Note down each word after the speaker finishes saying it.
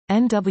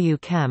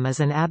NWChem is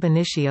an ab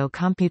initio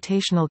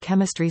computational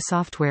chemistry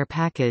software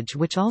package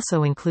which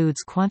also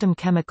includes quantum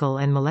chemical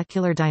and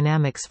molecular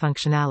dynamics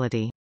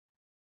functionality.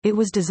 It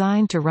was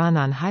designed to run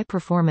on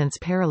high-performance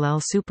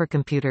parallel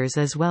supercomputers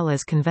as well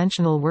as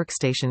conventional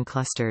workstation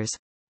clusters.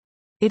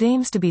 It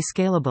aims to be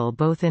scalable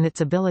both in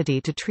its ability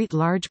to treat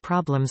large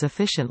problems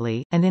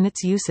efficiently, and in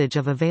its usage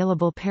of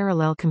available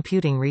parallel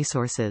computing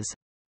resources.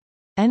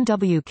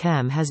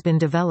 NWChem has been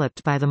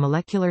developed by the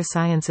Molecular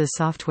Sciences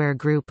Software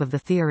Group of the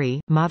Theory,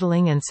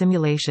 Modeling and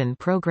Simulation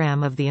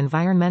Program of the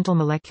Environmental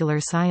Molecular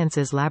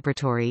Sciences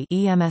Laboratory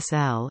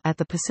 (EMSL) at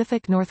the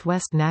Pacific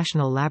Northwest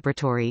National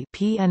Laboratory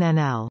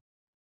 (PNNL).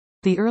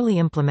 The early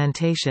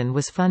implementation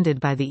was funded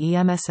by the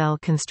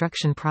EMSL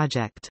construction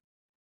project.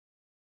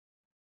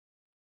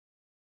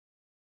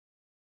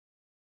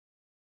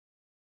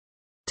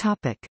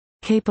 Topic: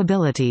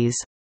 Capabilities.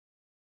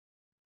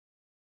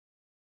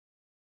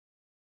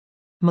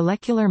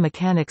 Molecular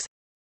mechanics,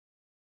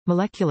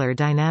 molecular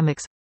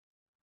dynamics,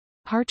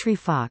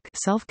 Hartree-Fock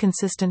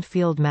self-consistent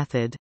field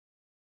method,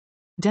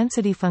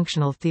 density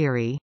functional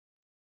theory,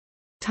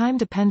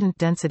 time-dependent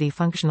density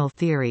functional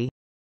theory,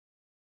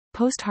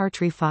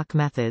 post-Hartree-Fock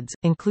methods,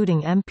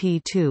 including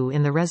MP2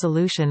 in the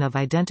resolution of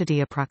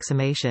identity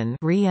approximation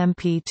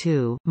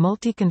 (RE-MP2),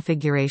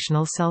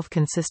 multi-configurational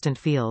self-consistent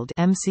field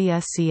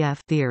 (MCSCF)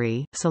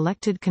 theory,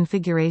 selected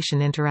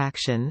configuration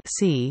interaction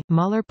 (C),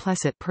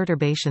 Mahler-Plesset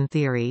perturbation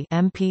theory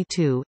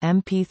 (MP2,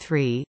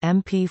 MP3,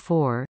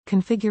 MP4),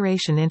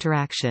 configuration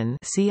interaction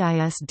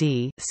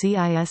 (CISD,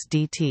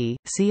 CISDT,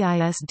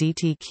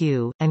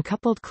 CISDTQ), and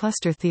coupled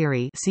cluster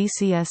theory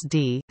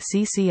 (CCSD,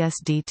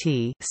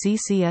 CCSDT,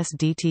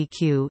 CCSDT).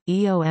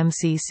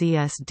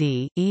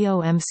 EOMCCSD,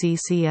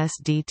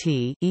 EOMCCSDT,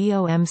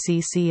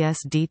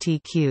 EOMCCSDTQ.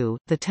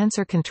 The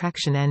tensor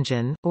contraction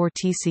engine, or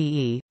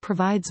TCE,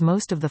 provides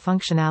most of the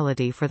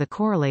functionality for the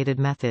correlated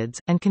methods,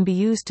 and can be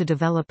used to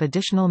develop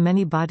additional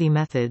many-body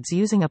methods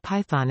using a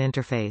Python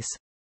interface.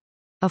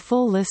 A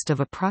full list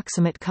of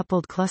approximate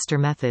coupled cluster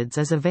methods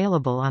is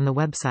available on the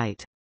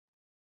website.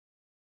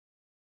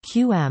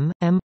 QM,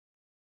 M,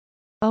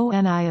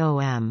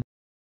 ONIOM.